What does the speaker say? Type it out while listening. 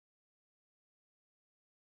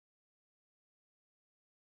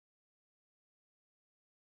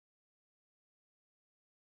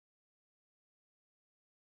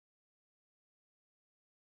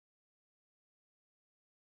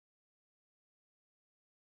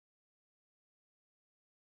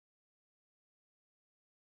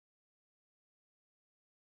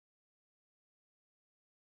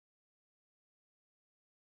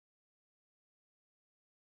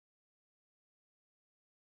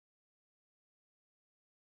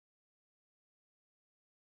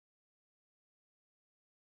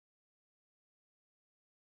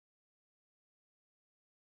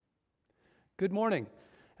Good morning,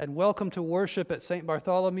 and welcome to worship at St.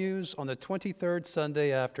 Bartholomew's on the 23rd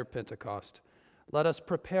Sunday after Pentecost. Let us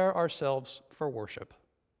prepare ourselves for worship.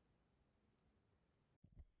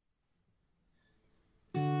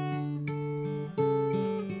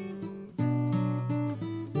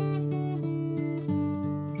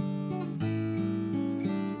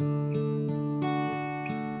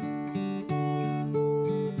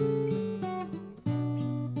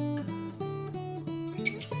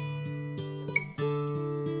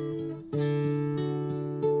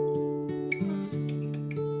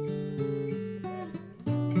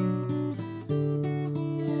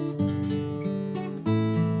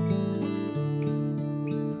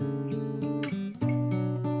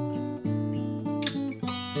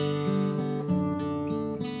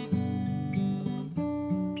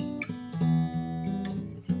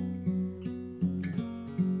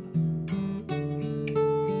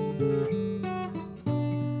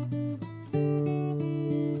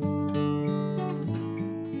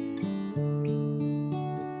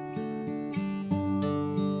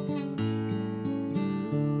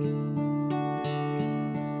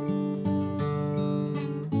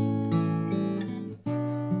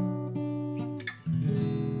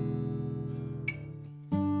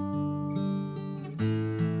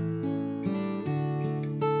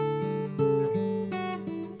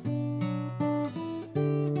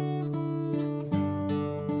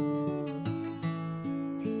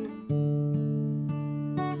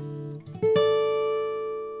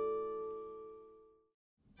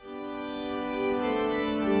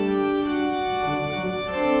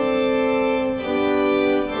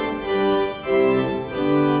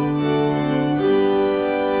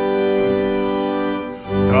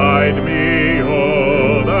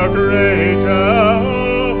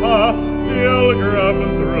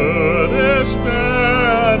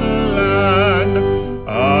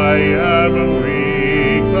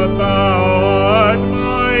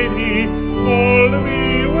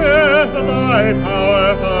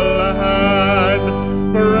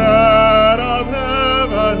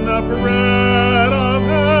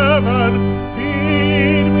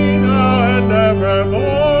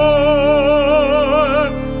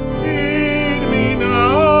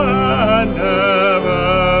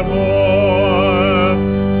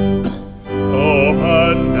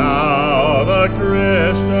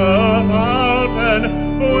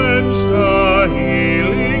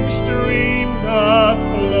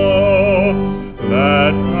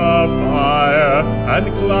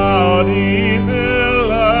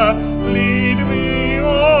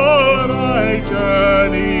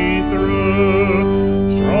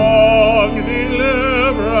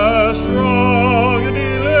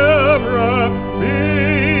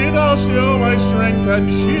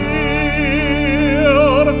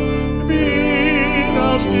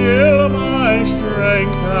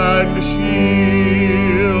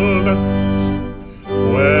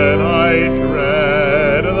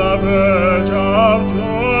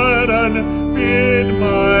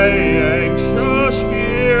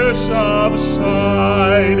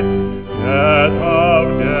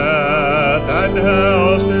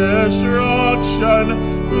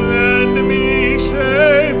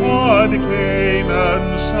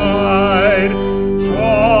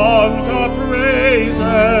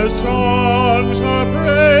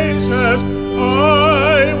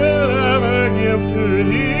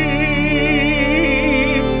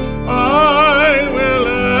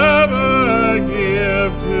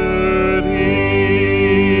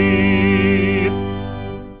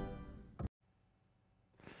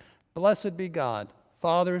 Blessed be God,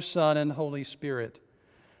 Father, Son, and Holy Spirit,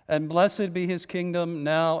 and blessed be his kingdom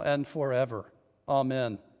now and forever.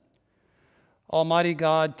 Amen. Almighty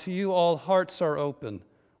God, to you all hearts are open,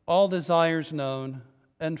 all desires known,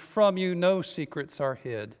 and from you no secrets are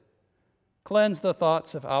hid. Cleanse the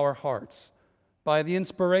thoughts of our hearts by the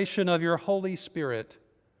inspiration of your Holy Spirit,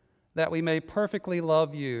 that we may perfectly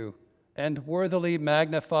love you and worthily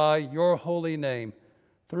magnify your holy name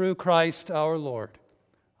through Christ our Lord.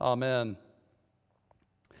 Amen.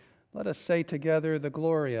 Let us say together the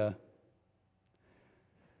Gloria.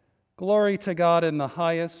 Glory to God in the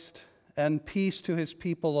highest, and peace to his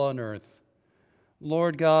people on earth.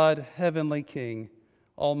 Lord God, heavenly King,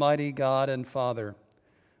 almighty God and Father,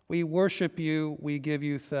 we worship you, we give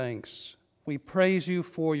you thanks. We praise you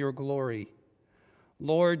for your glory.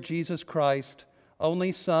 Lord Jesus Christ,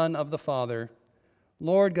 only Son of the Father,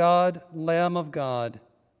 Lord God, Lamb of God,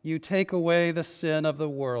 you take away the sin of the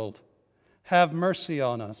world. Have mercy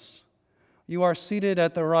on us. You are seated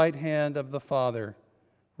at the right hand of the Father.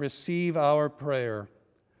 Receive our prayer.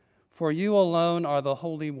 For you alone are the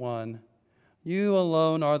Holy One. You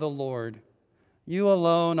alone are the Lord. You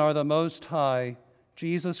alone are the Most High,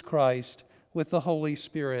 Jesus Christ, with the Holy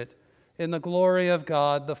Spirit, in the glory of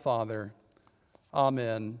God the Father.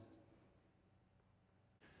 Amen.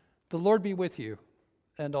 The Lord be with you,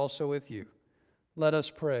 and also with you. Let us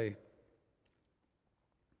pray.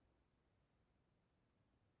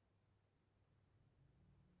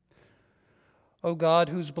 O God,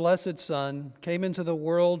 whose blessed Son came into the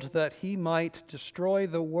world that he might destroy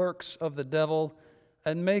the works of the devil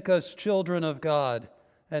and make us children of God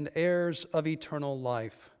and heirs of eternal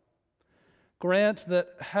life, grant that,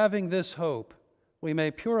 having this hope, we may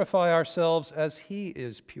purify ourselves as he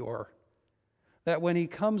is pure, that when he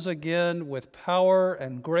comes again with power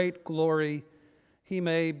and great glory,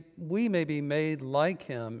 we may be made like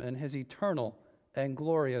him in his eternal and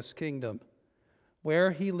glorious kingdom,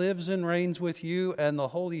 where he lives and reigns with you and the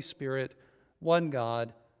Holy Spirit, one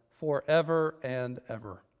God, forever and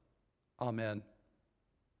ever. Amen.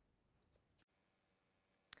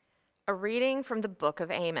 A reading from the book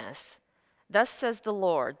of Amos. Thus says the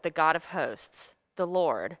Lord, the God of hosts, the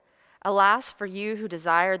Lord, alas for you who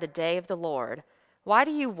desire the day of the Lord. Why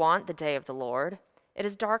do you want the day of the Lord? It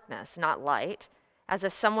is darkness, not light, as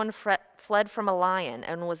if someone fled from a lion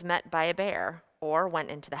and was met by a bear, or went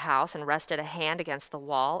into the house and rested a hand against the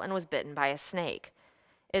wall and was bitten by a snake.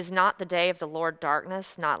 Is not the day of the Lord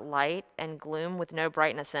darkness, not light, and gloom with no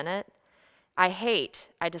brightness in it? I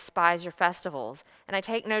despise your festivals, and I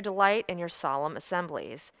take no delight in your solemn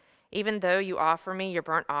assemblies. Even though you offer me your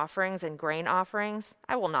burnt offerings and grain offerings,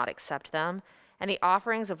 I will not accept them, and the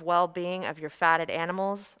offerings of well-being of your fatted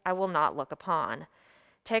animals I will not look upon.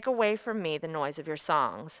 Take away from me the noise of your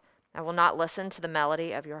songs. I will not listen to the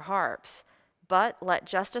melody of your harps. But let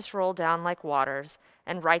justice roll down like waters,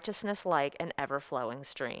 and righteousness like an ever-flowing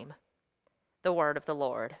stream. The word of the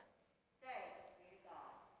Lord. Thanks be to God.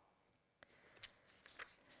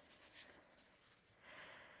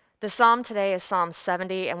 The psalm today is Psalm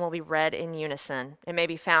 70 and will be read in unison. It may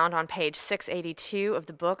be found on page 682 of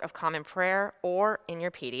the Book of Common Prayer or in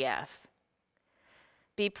your PDF.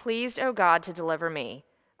 Be pleased, O God, to deliver me.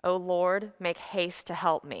 O Lord, make haste to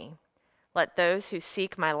help me. Let those who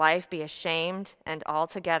seek my life be ashamed and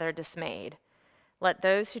altogether dismayed. Let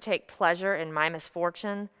those who take pleasure in my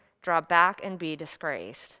misfortune draw back and be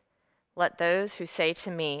disgraced. Let those who say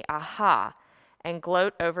to me, Aha, and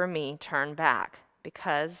gloat over me turn back,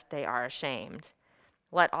 because they are ashamed.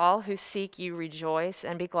 Let all who seek you rejoice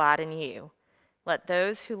and be glad in you. Let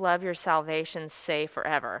those who love your salvation say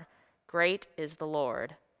forever, Great is the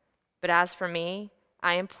Lord. But as for me,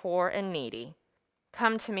 I am poor and needy.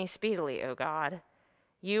 Come to me speedily, O God.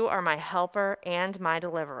 You are my helper and my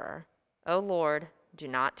deliverer. O Lord, do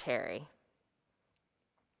not tarry.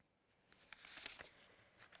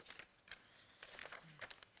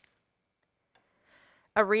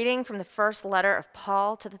 A reading from the first letter of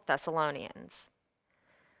Paul to the Thessalonians.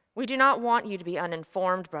 We do not want you to be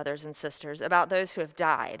uninformed, brothers and sisters, about those who have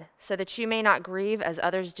died, so that you may not grieve as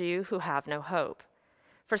others do who have no hope.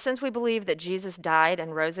 For since we believe that Jesus died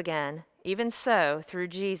and rose again, even so, through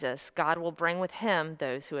Jesus, God will bring with him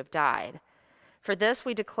those who have died. For this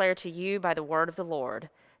we declare to you by the word of the Lord,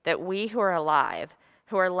 that we who are alive,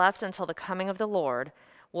 who are left until the coming of the Lord,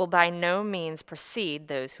 will by no means precede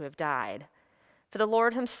those who have died. For the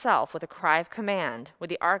Lord himself, with a cry of command, with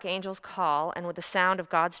the archangel's call, and with the sound of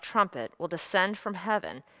God's trumpet, will descend from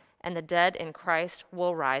heaven, and the dead in Christ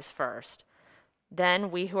will rise first.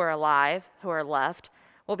 Then we who are alive, who are left,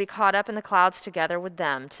 will be caught up in the clouds together with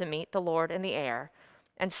them to meet the Lord in the air,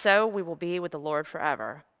 and so we will be with the Lord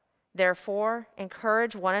forever. Therefore,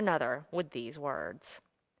 encourage one another with these words.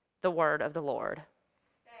 The word of the Lord.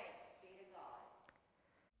 Thanks be to God.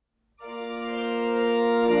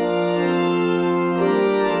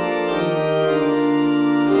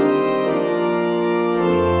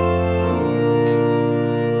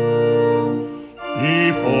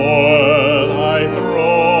 Before thy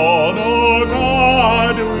throne, O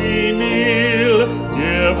God, we kneel.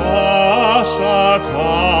 Give us a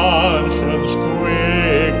conscience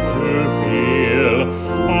quick to feel,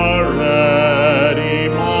 a ready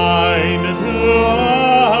mind to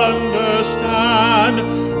understand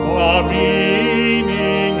the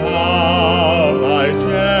meaning of thy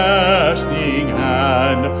chastening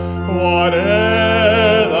hand.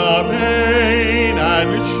 Whate'er the pain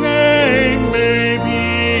and shame may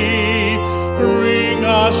be, bring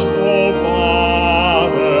us, O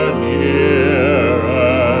Father,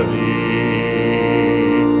 nearer thee.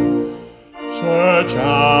 Search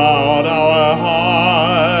out our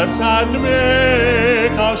hearts and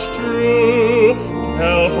make us true.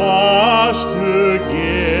 Help us to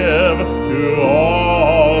give to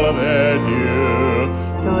all their due,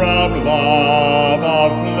 from love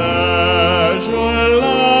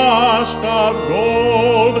of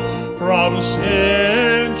gold, from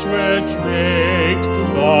sins which make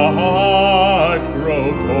the heart grow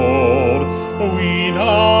cold. Wean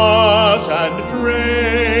us and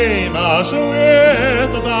train us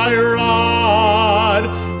with thy rod.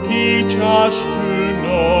 Teach us to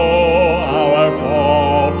know our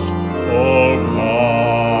faults, O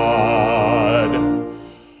God.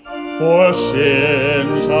 For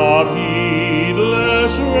sins of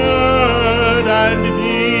heedless word and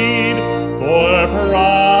deed, for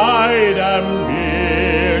pride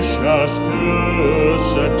ambitious to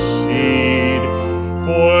succeed,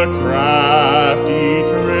 for crafty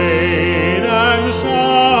trade and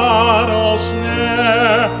subtle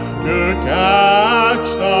snare, to catch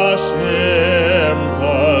the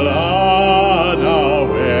simple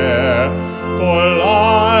unaware, for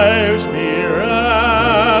lives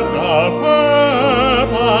bereft of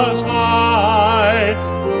purpose high.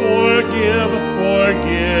 Forgive,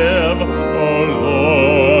 forgive, O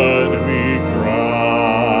Lord, we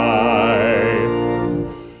cry.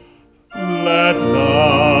 Let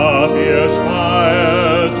the fierce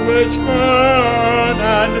fires which burn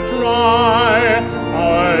and try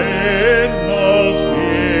our inmost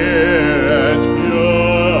spirits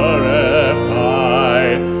purify,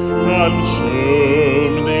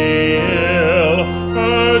 consume the ill,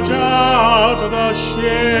 purge out the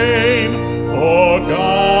shame. O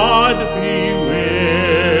God, be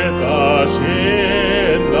with us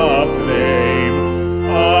in the flame.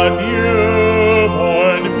 A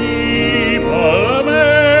newborn people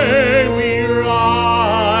may we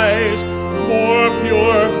rise, more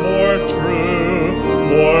pure, more true,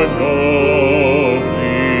 more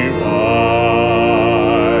nobly wise.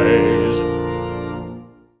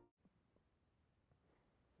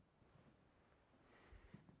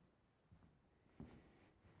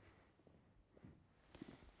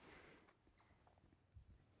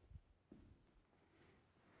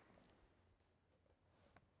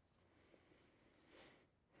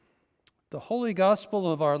 The Holy Gospel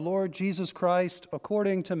of our Lord Jesus Christ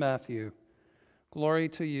according to Matthew. Glory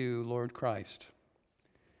to you, Lord Christ.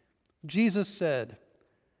 Jesus said,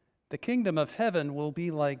 "The kingdom of heaven will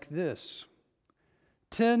be like this.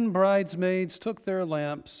 10 bridesmaids took their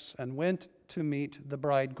lamps and went to meet the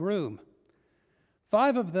bridegroom.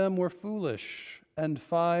 5 of them were foolish, and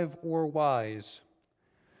 5 were wise.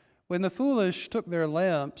 When the foolish took their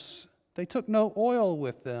lamps, they took no oil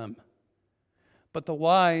with them. But the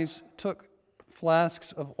wise took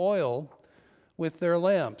flasks of oil with their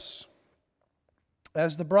lamps.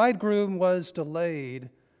 As the bridegroom was delayed,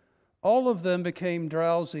 all of them became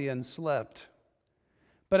drowsy and slept.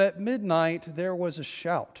 But at midnight there was a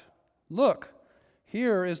shout, 'Look,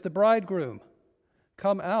 here is the bridegroom.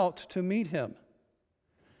 Come out to meet him.'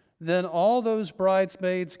 Then all those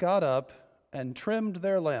bridesmaids got up and trimmed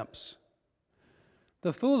their lamps.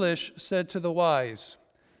 The foolish said to the wise,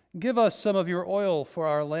 'Give us some of your oil, for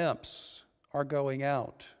our lamps are going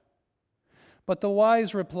out.' But the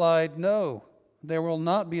wise replied, 'No, there will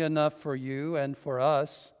not be enough for you and for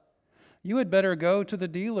us. You had better go to the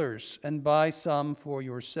dealers and buy some for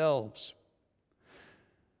yourselves.'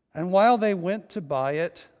 And while they went to buy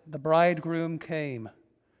it, the bridegroom came,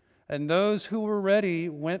 and those who were ready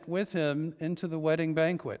went with him into the wedding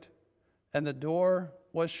banquet, and the door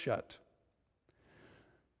was shut.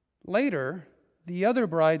 Later, the other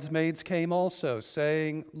bridesmaids came also,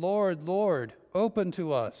 saying, 'Lord, Lord, open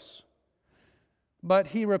to us.' But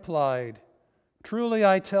he replied, 'Truly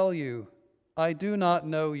I tell you, I do not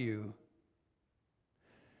know you.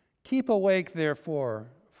 Keep awake, therefore,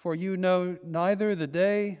 for you know neither the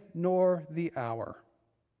day nor the hour.'"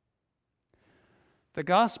 The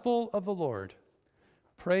Gospel of the Lord.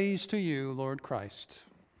 Praise to you, Lord Christ.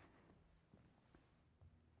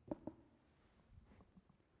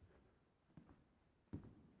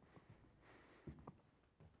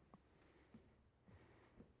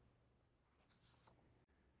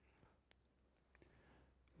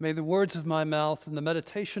 May the words of my mouth and the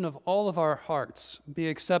meditation of all of our hearts be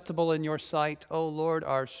acceptable in your sight, O Lord,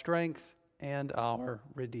 our strength and our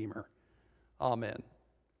Redeemer. Amen.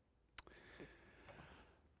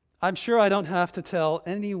 I'm sure I don't have to tell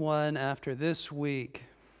anyone after this week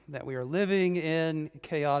that we are living in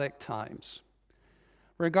chaotic times.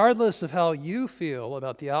 Regardless of how you feel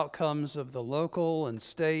about the outcomes of the local and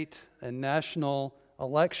state and national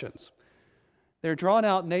elections, their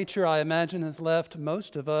drawn-out nature, I imagine, has left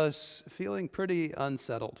most of us feeling pretty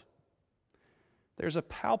unsettled. There's a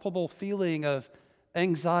palpable feeling of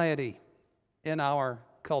anxiety in our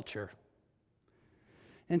culture.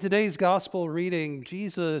 In today's gospel reading,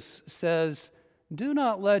 Jesus says, "Do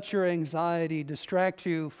not let your anxiety distract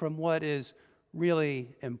you from what is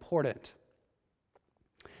really important.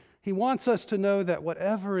 He wants us to know that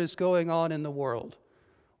whatever is going on in the world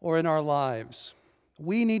or in our lives,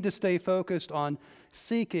 we need to stay focused on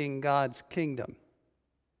seeking God's kingdom.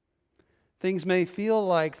 Things may feel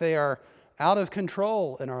like they are out of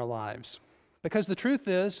control in our lives, because the truth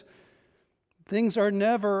is, things are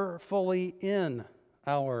never fully in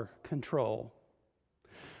our control.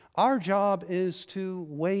 Our job is to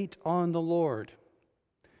wait on the Lord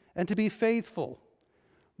and to be faithful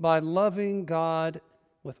by loving God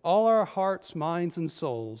with all our hearts, minds, and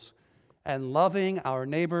souls, and loving our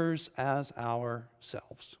neighbors as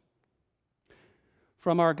ourselves.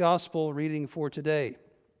 From our gospel reading for today,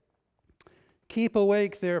 keep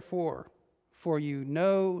awake, therefore, for you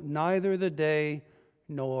know neither the day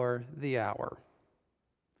nor the hour.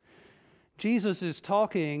 Jesus is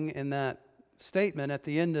talking in that statement at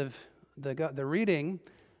the end of the reading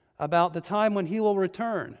about the time when he will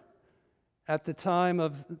return, at the time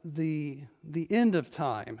of the end of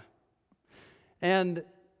time. And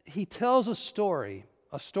he tells a story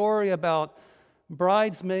about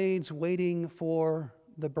bridesmaids waiting for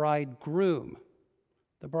the bridegroom.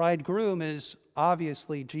 The bridegroom is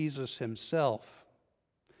obviously Jesus himself.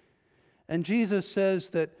 And Jesus says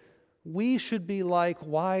that we should be like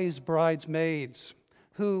wise bridesmaids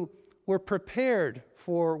who were prepared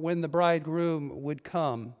for when the bridegroom would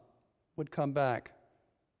come back.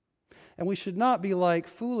 And we should not be like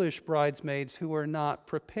foolish bridesmaids who are not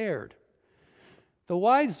prepared. The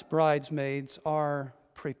wise bridesmaids are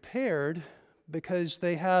prepared because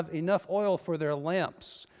they have enough oil for their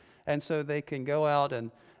lamps, and so they can go out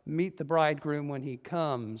and meet the bridegroom when he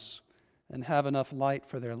comes and have enough light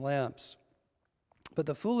for their lamps. But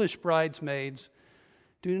the foolish bridesmaids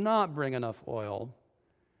do not bring enough oil,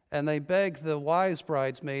 and they beg the wise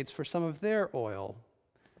bridesmaids for some of their oil.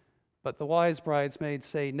 But the wise bridesmaids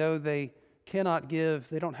say, no, they cannot give,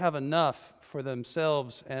 they don't have enough for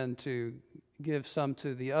themselves and to give some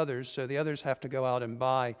to the others, so the others have to go out and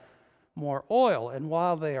buy more oil. And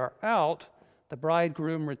while they are out, the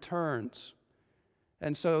bridegroom returns.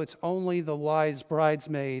 And so it's only the wise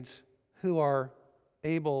bridesmaids who are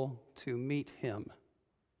able to meet him.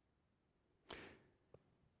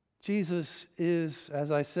 Jesus is,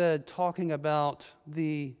 as I said, talking about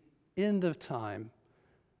the end of time,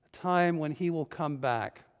 a time when he will come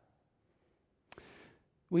back.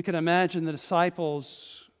 We can imagine the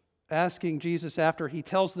disciples asking Jesus after he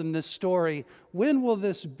tells them this story, when will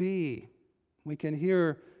this be? We can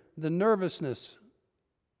hear the nervousness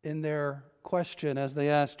in their question as they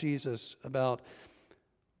ask Jesus about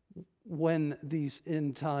when these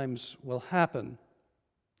end times will happen.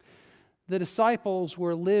 The disciples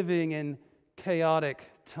were living in chaotic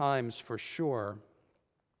times for sure.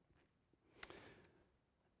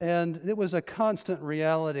 And it was a constant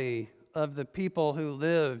reality of the people who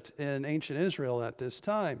lived in ancient Israel at this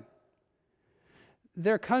time.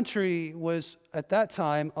 Their country was, at that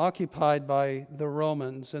time, occupied by the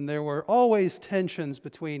Romans, and there were always tensions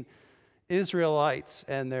between Israelites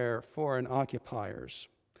and their foreign occupiers.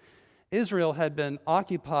 Israel had been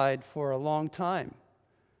occupied for a long time,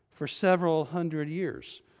 for several hundred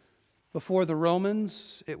years. Before the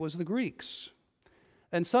Romans, it was the Greeks.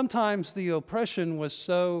 And sometimes the oppression was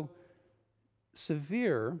so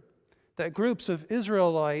severe that groups of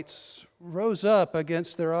Israelites rose up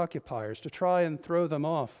against their occupiers to try and throw them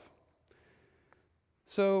off.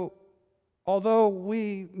 So, although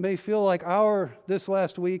we may feel like this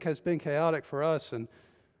last week has been chaotic for us, and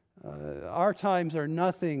our times are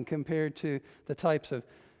nothing compared to the types of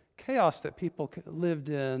chaos that people lived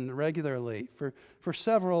in regularly for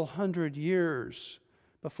several hundred years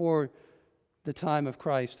before the time of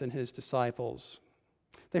Christ and his disciples.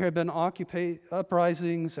 There have been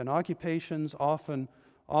uprisings and occupations off and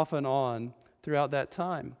on throughout that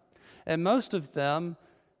time. And most of them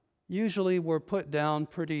usually were put down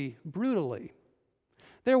pretty brutally.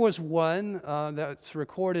 There was one that's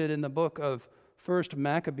recorded in the book of 1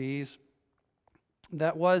 Maccabees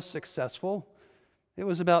that was successful. It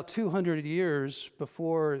was about 200 years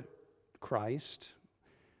before Christ.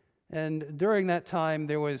 And during that time,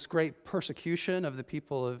 there was great persecution of the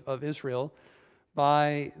people of Israel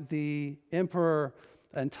by the Emperor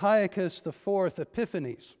Antiochus IV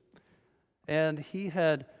Epiphanes. And he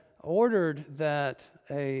had ordered that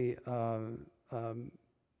the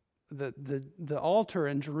altar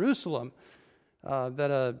in Jerusalem,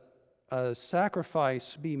 that a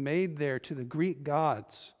sacrifice be made there to the Greek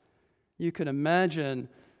gods. You can imagine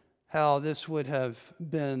how this would have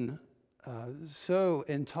been so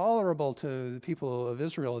intolerable to the people of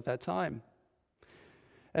Israel at that time.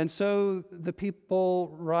 And so the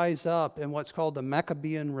people rise up in what's called the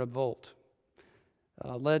Maccabean Revolt,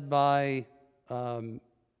 led by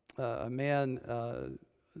a man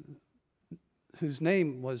whose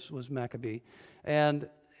name was Maccabee. And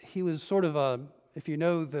he was sort of a, if you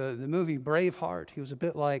know the movie Braveheart, he was a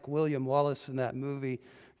bit like William Wallace in that movie,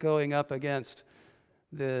 going up against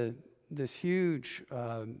this huge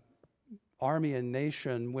army and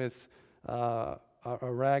nation with a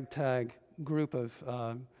ragtag group of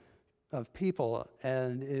people,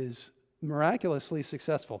 and is miraculously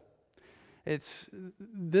successful. It's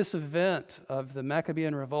this event of the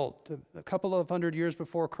Maccabean revolt, a couple of hundred years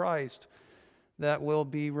before Christ, that will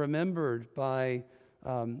be remembered by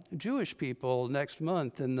Jewish people next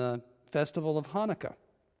month in the festival of Hanukkah.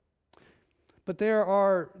 But there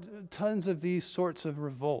are tons of these sorts of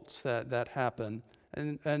revolts that happen.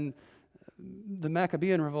 And the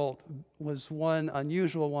Maccabean revolt was one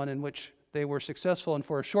unusual one in which they were successful, and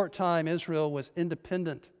for a short time Israel was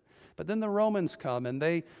independent. But then the Romans come and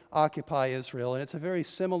they occupy Israel, and it's a very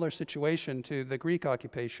similar situation to the Greek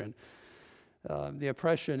occupation. The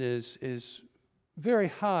oppression is very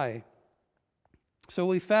high. So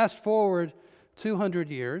we fast forward 200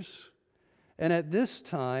 years, and at this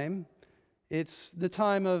time, it's the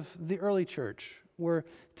time of the early church. We're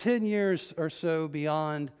 10 years or so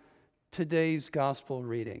beyond today's gospel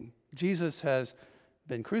reading. Jesus has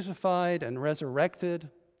been crucified and resurrected,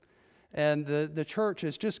 and the church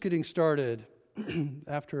is just getting started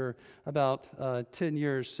after about 10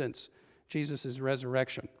 years since Jesus'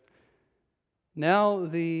 resurrection. Now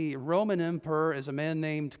the Roman emperor is a man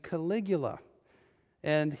named Caligula,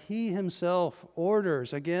 and he himself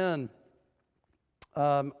orders, again,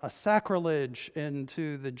 a sacrilege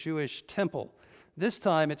into the Jewish temple. This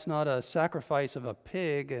time it's not a sacrifice of a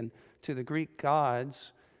pig and to the Greek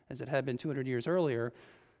gods, as it had been 200 years earlier.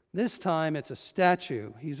 This time it's a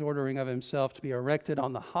statue he's ordering of himself to be erected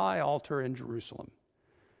on the high altar in Jerusalem.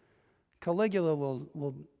 Caligula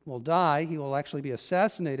will die. He will actually be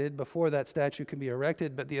assassinated before that statue can be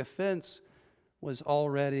erected, but the offense was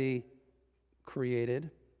already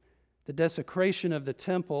created. The desecration of the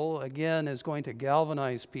temple, again, is going to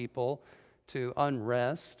galvanize people to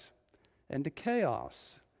unrest and to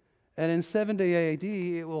chaos. And in 70 AD,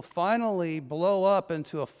 it will finally blow up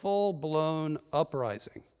into a full-blown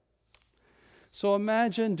uprising. So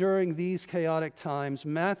imagine during these chaotic times,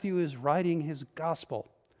 Matthew is writing his gospel,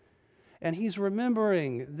 and he's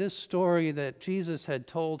remembering this story that Jesus had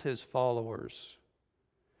told his followers.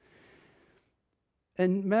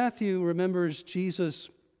 And Matthew remembers Jesus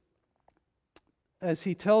as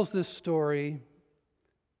he tells this story,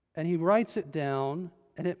 and he writes it down,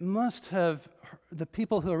 and it must have, the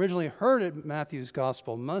people who originally heard Matthew's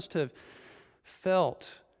gospel must have felt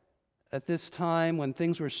at this time when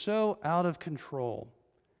things were so out of control.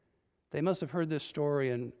 They must have heard this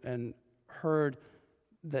story and heard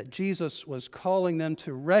that Jesus was calling them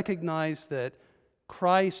to recognize that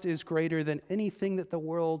Christ is greater than anything that the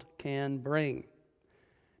world can bring,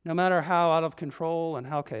 no matter how out of control and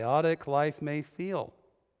how chaotic life may feel.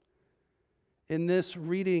 In this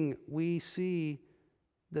reading, we see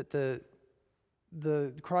that the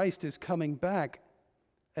Christ is coming back,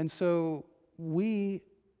 and so we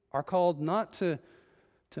are called not to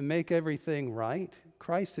make everything right.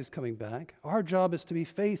 Christ is coming back. Our job is to be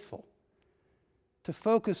faithful, to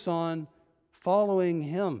focus on following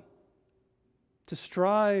Him, to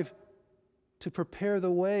strive to prepare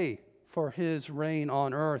the way for His reign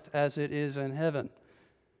on earth as it is in heaven,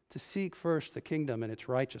 to seek first the kingdom and its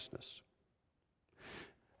righteousness.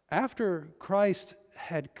 After Christ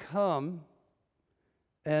had come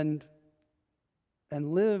and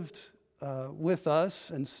lived with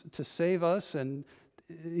us and to save us, and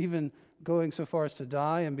even going so far as to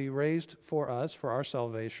die and be raised for us, for our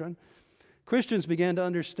salvation, Christians began to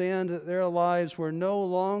understand that their lives were no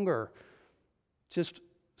longer just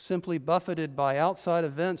simply buffeted by outside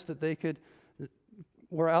events that they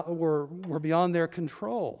were beyond their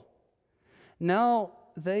control. Now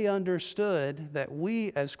they understood that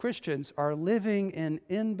we as Christians are living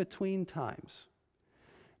in between times,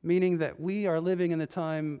 meaning that we are living in the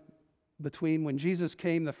time between when Jesus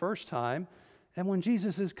came the first time and when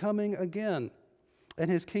Jesus is coming again,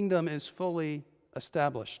 and His kingdom is fully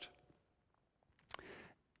established.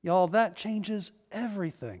 Y'all, that changes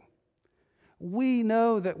everything. We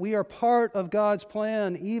know that we are part of God's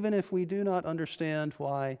plan, even if we do not understand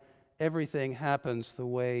why everything happens the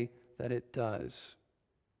way that it does.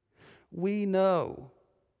 We know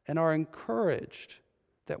and are encouraged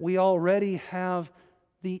that we already have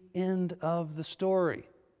the end of the story,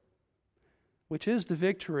 which is the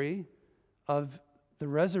victory of the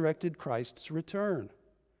resurrected Christ's return.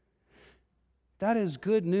 That is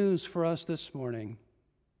good news for us this morning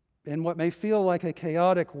in what may feel like a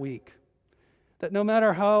chaotic week. that no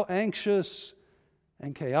matter how anxious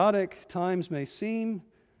and chaotic times may seem,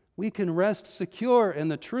 we can rest secure in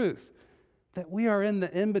the truth that we are in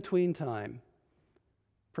the in-between time,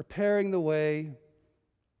 preparing the way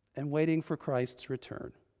and waiting for Christ's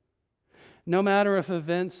return. No matter if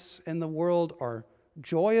events in the world are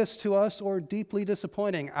joyous to us or deeply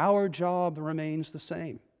disappointing, our job remains the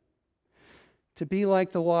same: to be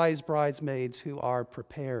like the wise bridesmaids who are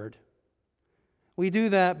prepared. We do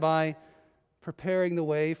that by preparing the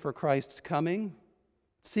way for Christ's coming,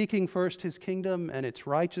 seeking first His kingdom and its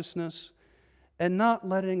righteousness, and not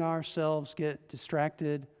letting ourselves get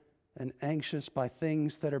distracted and anxious by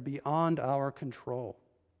things that are beyond our control.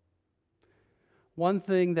 One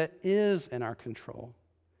thing that is in our control: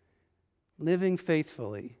 living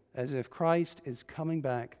faithfully as if Christ is coming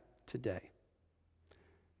back today.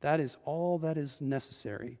 That is all that is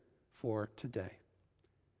necessary for today.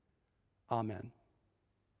 Amen.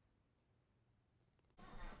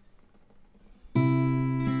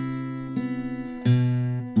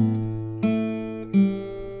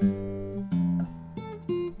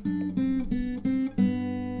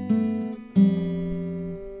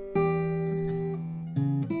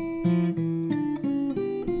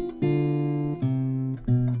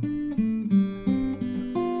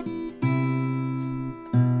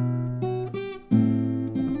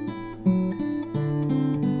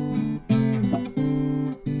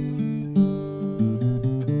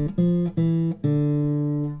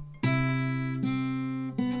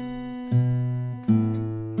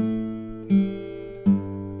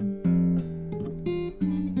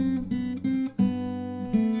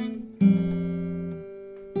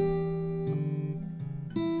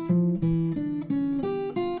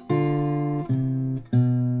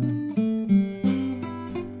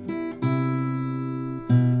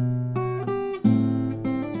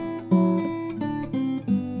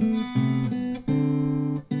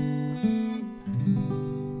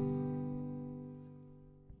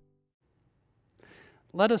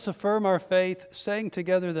 Let us affirm our faith saying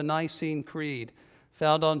together the Nicene Creed,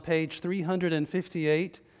 found on page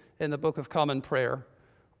 358 in the Book of Common Prayer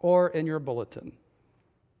or in your bulletin.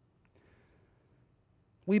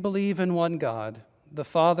 We believe in one God, the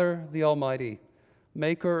Father, the Almighty,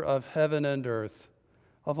 maker of heaven and earth,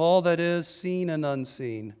 of all that is seen and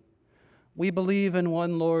unseen. We believe in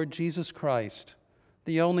one Lord Jesus Christ,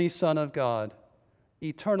 the only Son of God,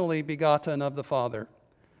 eternally begotten of the Father,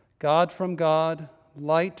 God from God,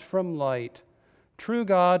 light from light, true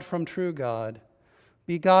God from true God,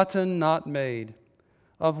 begotten, not made,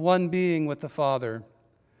 of one being with the Father.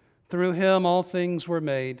 Through Him all things were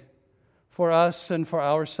made. For us and for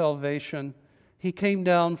our salvation, He came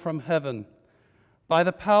down from heaven. By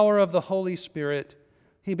the power of the Holy Spirit,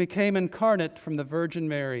 He became incarnate from the Virgin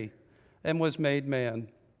Mary and was made man.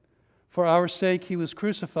 For our sake He was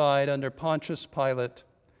crucified under Pontius Pilate.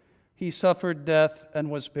 He suffered death and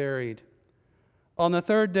was buried. On the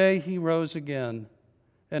third day He rose again,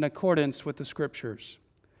 in accordance with the Scriptures.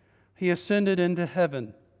 He ascended into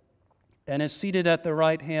heaven and is seated at the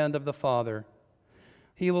right hand of the Father.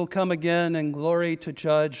 He will come again in glory to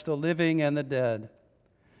judge the living and the dead,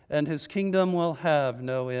 and His kingdom will have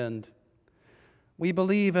no end. We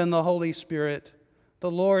believe in the Holy Spirit,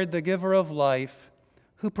 the Lord, the giver of life,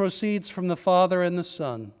 who proceeds from the Father and the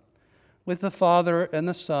Son. With the Father and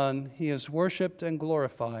the Son He is worshiped and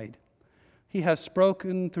glorified. He has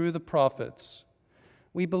spoken through the prophets.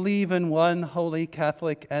 We believe in one holy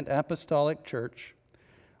Catholic and Apostolic Church.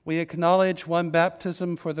 We acknowledge one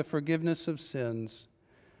baptism for the forgiveness of sins.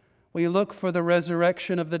 We look for the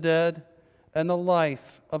resurrection of the dead and the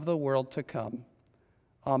life of the world to come.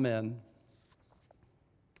 Amen.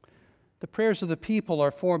 The prayers of the people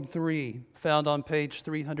are Form 3, found on page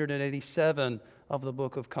 387 of the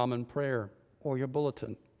Book of Common Prayer, or your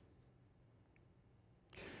bulletin.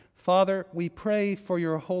 Father, we pray for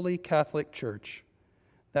your holy Catholic Church,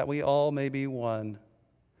 that we all may be one.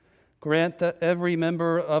 Grant that every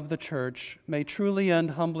member of the Church may truly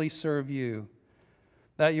and humbly serve you,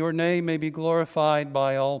 that your name may be glorified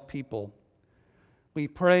by all people. We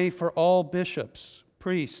pray for all bishops,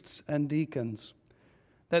 priests, and deacons,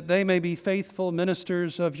 that they may be faithful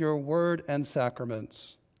ministers of your word and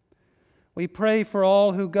sacraments. We pray for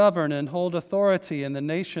all who govern and hold authority in the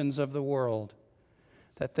nations of the world,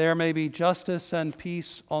 that there may be justice and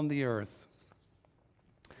peace on the earth.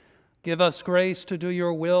 Give us grace to do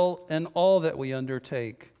your will in all that we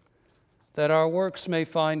undertake, that our works may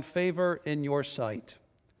find favor in your sight.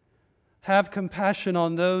 Have compassion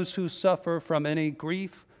on those who suffer from any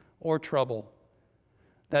grief or trouble,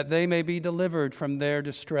 that they may be delivered from their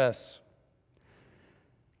distress.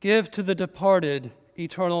 Give to the departed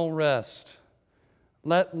eternal rest,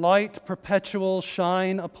 Let light perpetual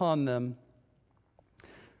shine upon them.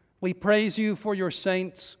 We praise you for your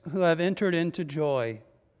saints who have entered into joy.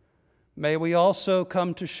 May we also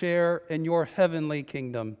come to share in your heavenly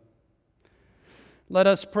kingdom. Let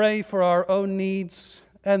us pray for our own needs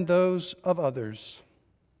and those of others.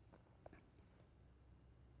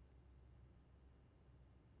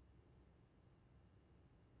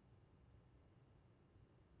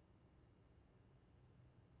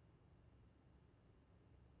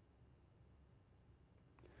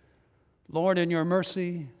 Lord, in your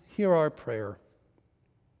mercy, hear our prayer.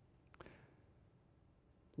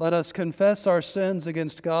 Let us confess our sins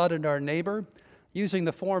against God and our neighbor using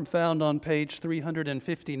the form found on page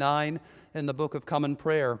 359 in the Book of Common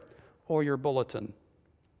Prayer or your bulletin.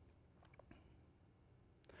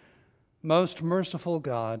 Most merciful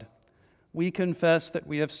God, we confess that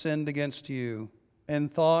we have sinned against you in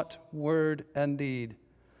thought, word, and deed,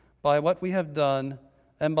 by what we have done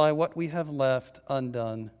and by what we have left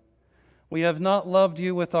undone. We have not loved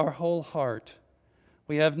you with our whole heart.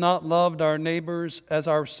 We have not loved our neighbors as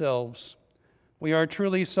ourselves. We are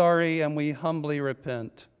truly sorry and we humbly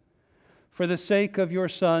repent. For the sake of your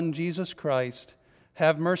Son, Jesus Christ,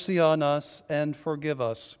 have mercy on us and forgive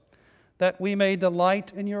us, that we may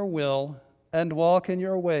delight in your will and walk in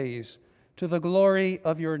your ways to the glory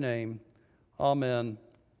of your name. Amen.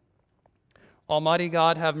 Almighty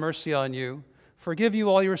God, have mercy on you, forgive you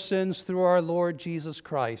all your sins through our Lord Jesus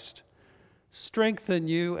Christ, strengthen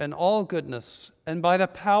you in all goodness, and by the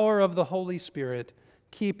power of the Holy Spirit,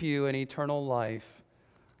 keep you in eternal life.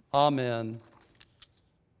 Amen.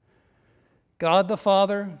 God the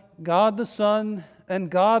Father, God the Son, and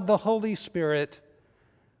God the Holy Spirit,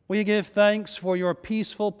 we give thanks for your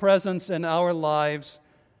peaceful presence in our lives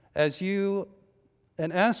and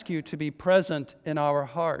ask you to be present in our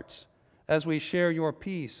hearts as we share your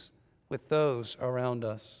peace with those around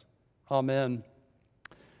us. Amen.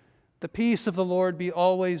 The peace of the Lord be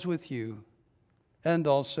always with you and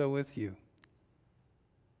also with you.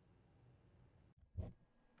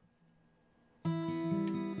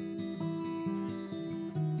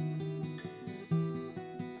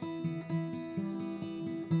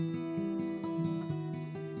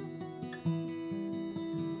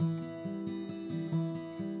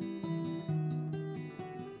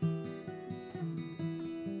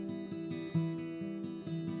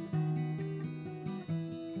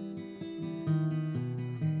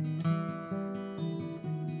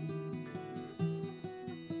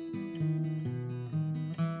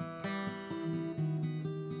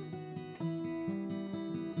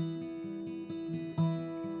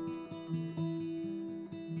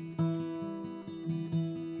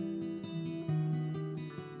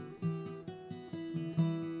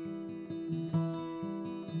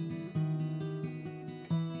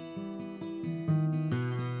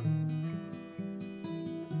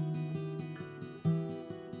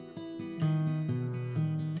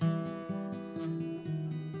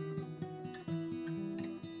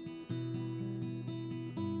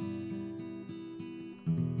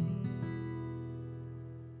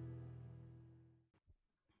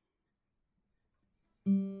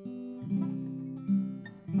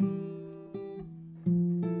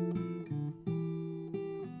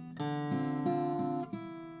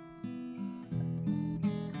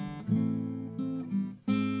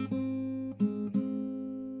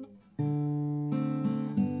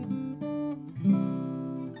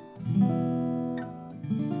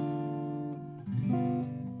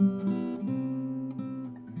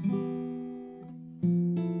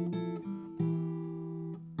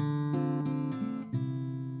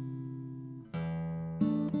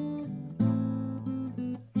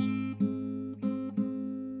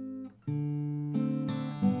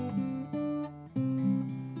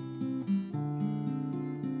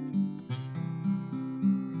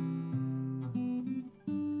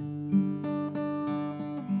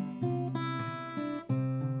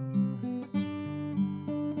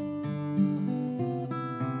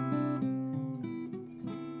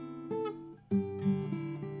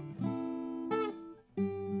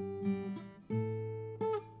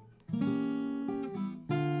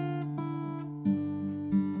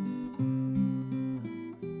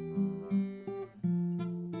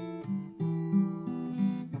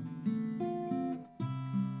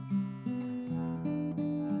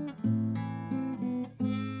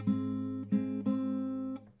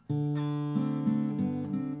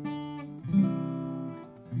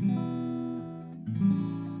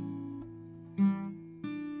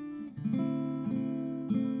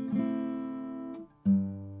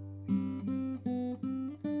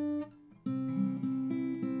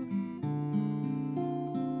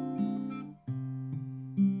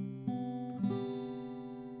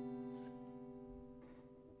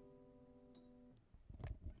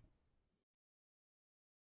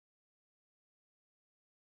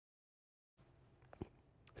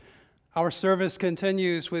 Our service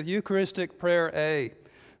continues with Eucharistic Prayer A,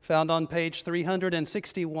 found on page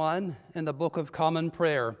 361 in the Book of Common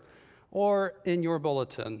Prayer, or in your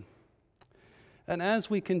bulletin. And as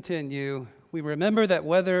we continue, we remember that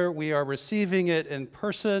whether we are receiving it in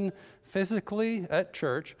person, physically at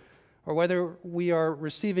church, or whether we are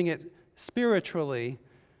receiving it spiritually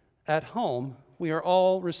at home, we are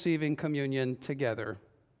all receiving communion together.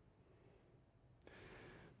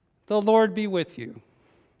 The Lord be with you,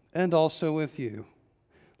 and also with you.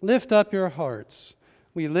 Lift up your hearts.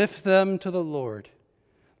 We lift them to the Lord.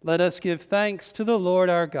 Let us give thanks to the Lord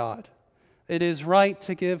our God. It is right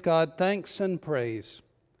to give God thanks and praise.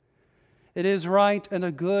 It is right and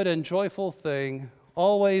a good and joyful thing,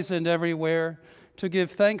 always and everywhere, to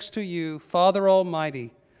give thanks to you, Father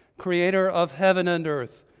Almighty, Creator of heaven and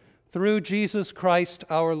earth, through Jesus Christ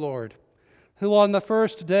our Lord, who on the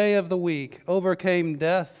first day of the week overcame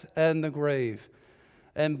death and the grave,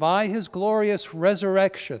 and by his glorious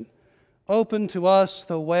resurrection opened to us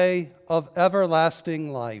the way of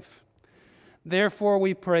everlasting life. Therefore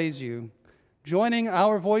we praise you, joining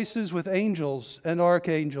our voices with angels and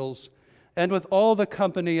archangels, and with all the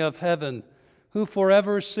company of heaven, who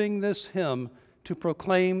forever sing this hymn to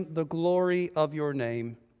proclaim the glory of your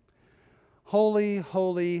name. Holy,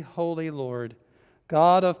 holy, holy Lord,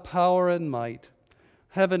 God of power and might,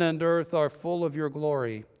 heaven and earth are full of your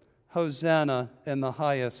glory. Hosanna in the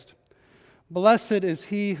highest. Blessed is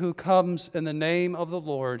he who comes in the name of the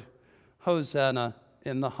Lord. Hosanna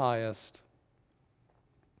in the highest.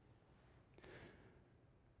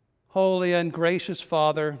 Holy and gracious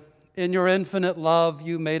Father, in your infinite love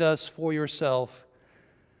you made us for yourself.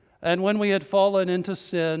 And when we had fallen into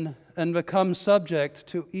sin and become subject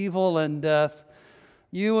to evil and death,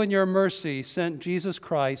 you in your mercy sent Jesus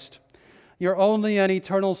Christ, your only and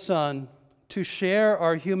eternal Son, to share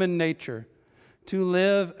our human nature, to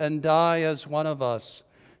live and die as one of us,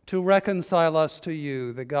 to reconcile us to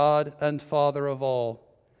you, the God and Father of all.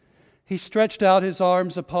 He stretched out his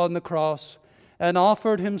arms upon the cross and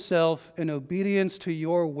offered himself in obedience to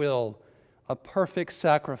your will, a perfect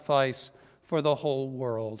sacrifice for the whole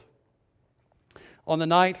world. On the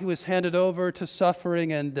night he was handed over to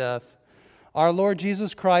suffering and death, our Lord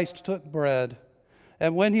Jesus Christ took bread,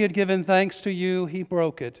 and when he had given thanks to you, he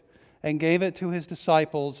broke it and gave it to his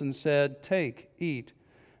disciples and said, "Take, eat.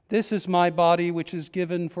 This is my body which is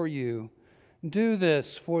given for you. Do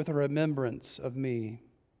this for the remembrance of me."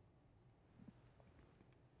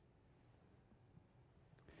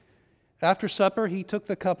 After supper, he took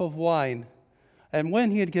the cup of wine, and when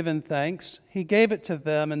he had given thanks, he gave it to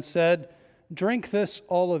them and said, "Drink this,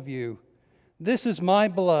 all of you. This is my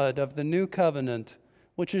blood of the new covenant,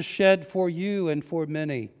 which is shed for you and for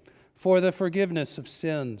many, for the forgiveness of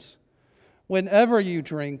sins. Whenever you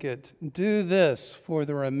drink it, do this for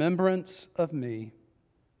the remembrance of me."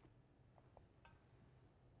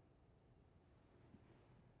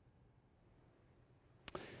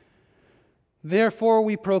 Therefore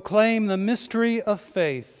we proclaim the mystery of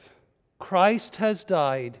faith. Christ has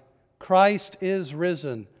died. Christ is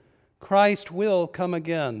risen. Christ will come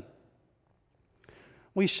again.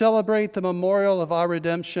 We celebrate the memorial of our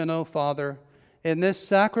redemption, O Father, in this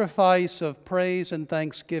sacrifice of praise and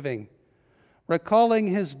thanksgiving. Recalling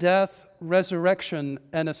his death, resurrection,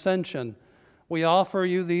 and ascension, we offer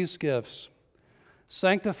you these gifts.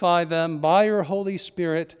 Sanctify them by your Holy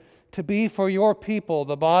Spirit to be for your people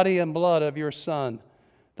the body and blood of your Son,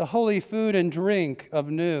 the holy food and drink of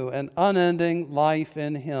new and unending life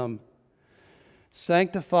in him.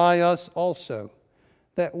 Sanctify us also,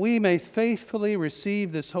 that we may faithfully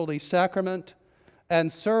receive this holy sacrament and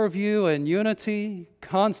serve you in unity,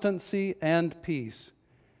 constancy, and peace.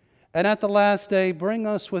 And at the last day, bring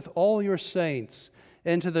us with all your saints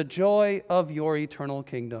into the joy of your eternal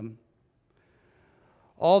kingdom.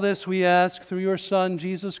 All this we ask through your Son,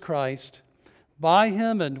 Jesus Christ, by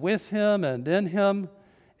him and with him and in him,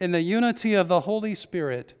 in the unity of the Holy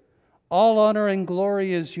Spirit. All honor and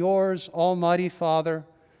glory is yours, Almighty Father,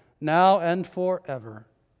 now and forever.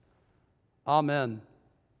 Amen.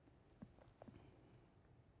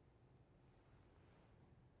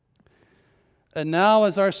 And now,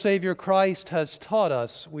 as our Savior Christ has taught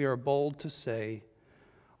us, we are bold to say,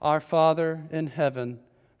 Our Father in heaven,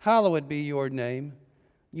 hallowed be your name.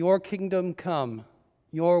 Your kingdom come,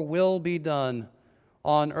 your will be done,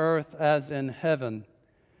 on earth as in heaven.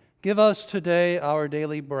 Give us today our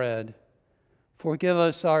daily bread. Forgive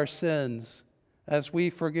us our sins, as we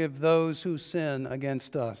forgive those who sin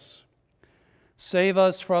against us. Save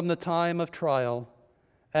us from the time of trial,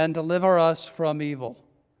 and deliver us from evil.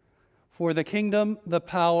 For the kingdom, the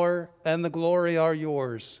power, and the glory are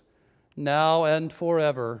yours, now and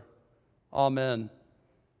forever. Amen.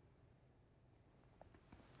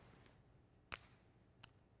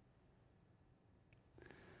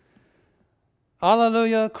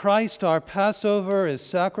 Alleluia, Christ our Passover is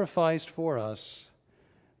sacrificed for us.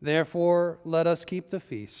 Therefore, let us keep the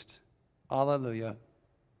feast. Alleluia.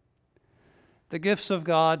 The gifts of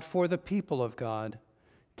God for the people of God.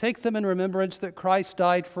 Take them in remembrance that Christ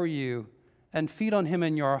died for you, and feed on him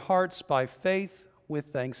in your hearts by faith with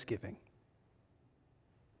thanksgiving.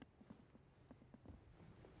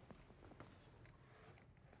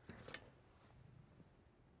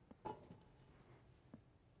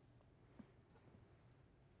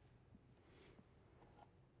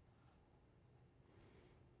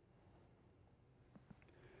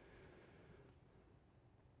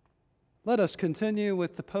 Let us continue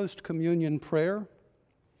with the post-communion prayer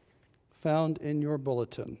found in your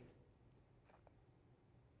bulletin.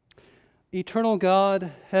 Eternal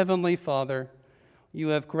God, Heavenly Father, you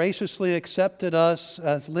have graciously accepted us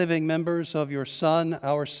as living members of your Son,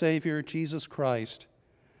 our Savior, Jesus Christ,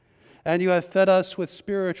 and you have fed us with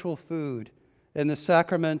spiritual food in the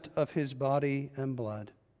sacrament of his body and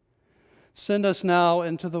blood. Send us now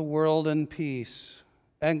into the world in peace,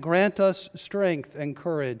 and grant us strength and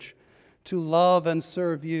courage to love and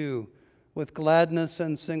serve you with gladness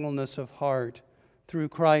and singleness of heart, through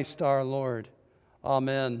Christ our Lord.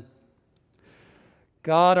 Amen.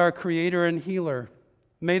 God, our Creator and Healer,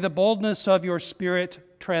 may the boldness of your Spirit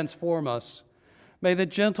transform us. May the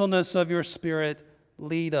gentleness of your Spirit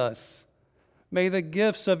lead us. May the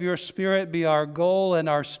gifts of your Spirit be our goal and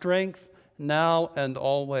our strength now and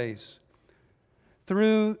always.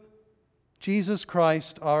 Through Jesus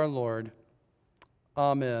Christ our Lord.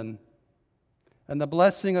 Amen. And the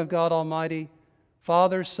blessing of God Almighty,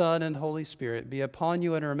 Father, Son, and Holy Spirit be upon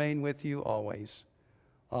you and remain with you always.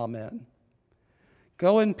 Amen.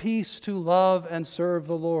 Go in peace to love and serve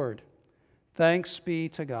the Lord. Thanks be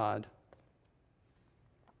to God.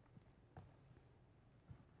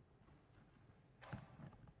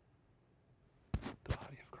 The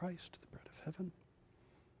body of Christ, the bread of heaven.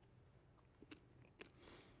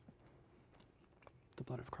 The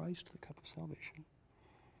blood of Christ, the cup of salvation.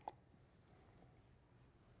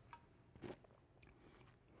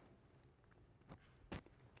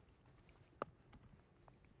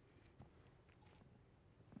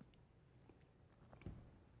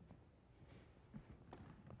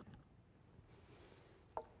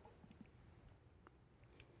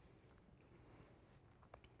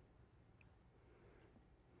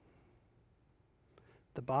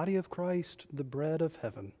 The body of Christ, the bread of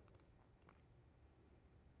heaven.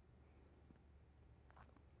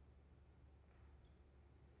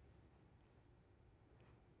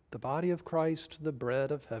 The body of Christ, the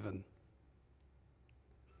bread of heaven.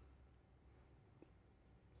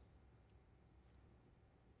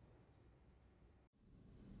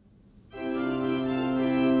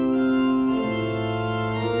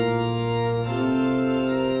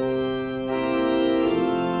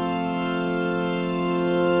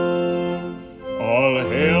 All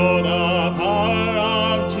hail the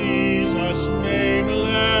power of Jesus' name,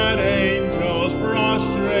 let angels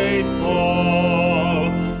prostrate fall.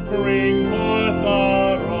 Bring forth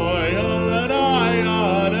the royal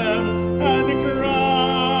diadem, and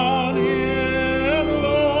crown him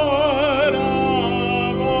Lord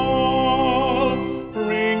of all.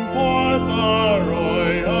 Bring forth the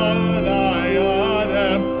royal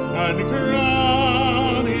diadem, and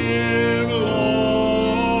crown him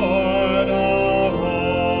Lord of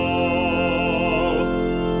all.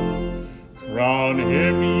 Crown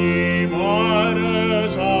him, ye mortals,